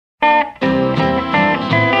Today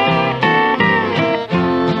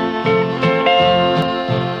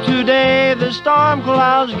the storm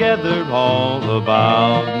clouds gathered all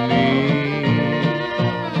about me,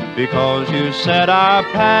 because you said our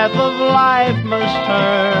path of life must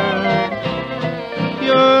turn.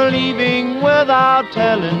 You're leaving without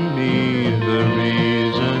telling me the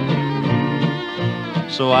reason,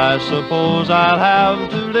 so I suppose I'll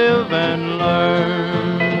have to live and learn.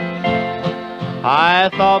 I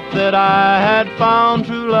thought that I had found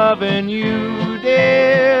true love in you,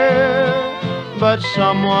 dear, but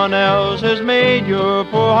someone else has made your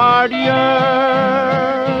poor heart yearn.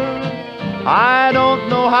 I don't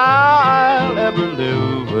know how I'll ever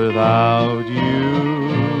live without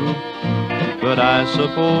you, but I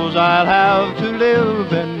suppose I'll have to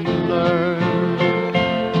live and learn.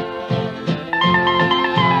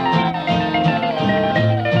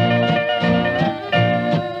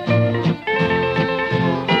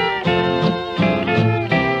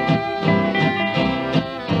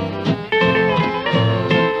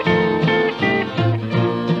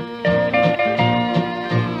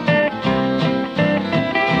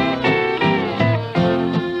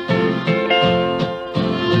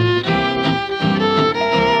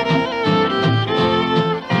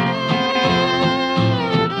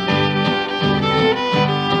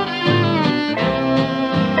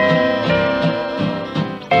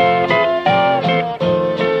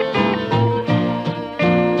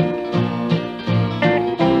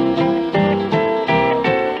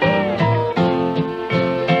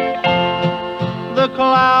 The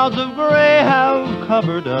clouds of gray have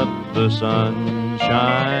covered up the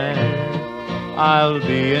sunshine. I'll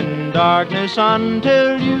be in darkness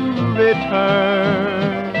until you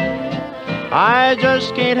return. I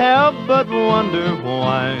just can't help but wonder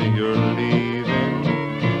why you're leaving,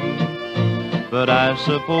 but I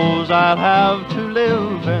suppose I'll have to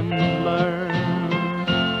live and learn.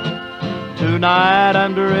 Tonight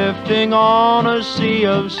I'm drifting on a sea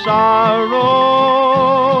of sorrow.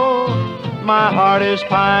 My heart is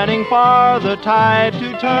pining for the tide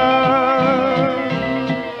to turn,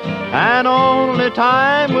 and only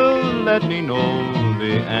time will let me know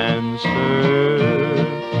the answer.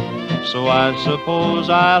 So I suppose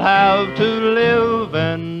I'll have to live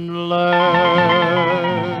and learn.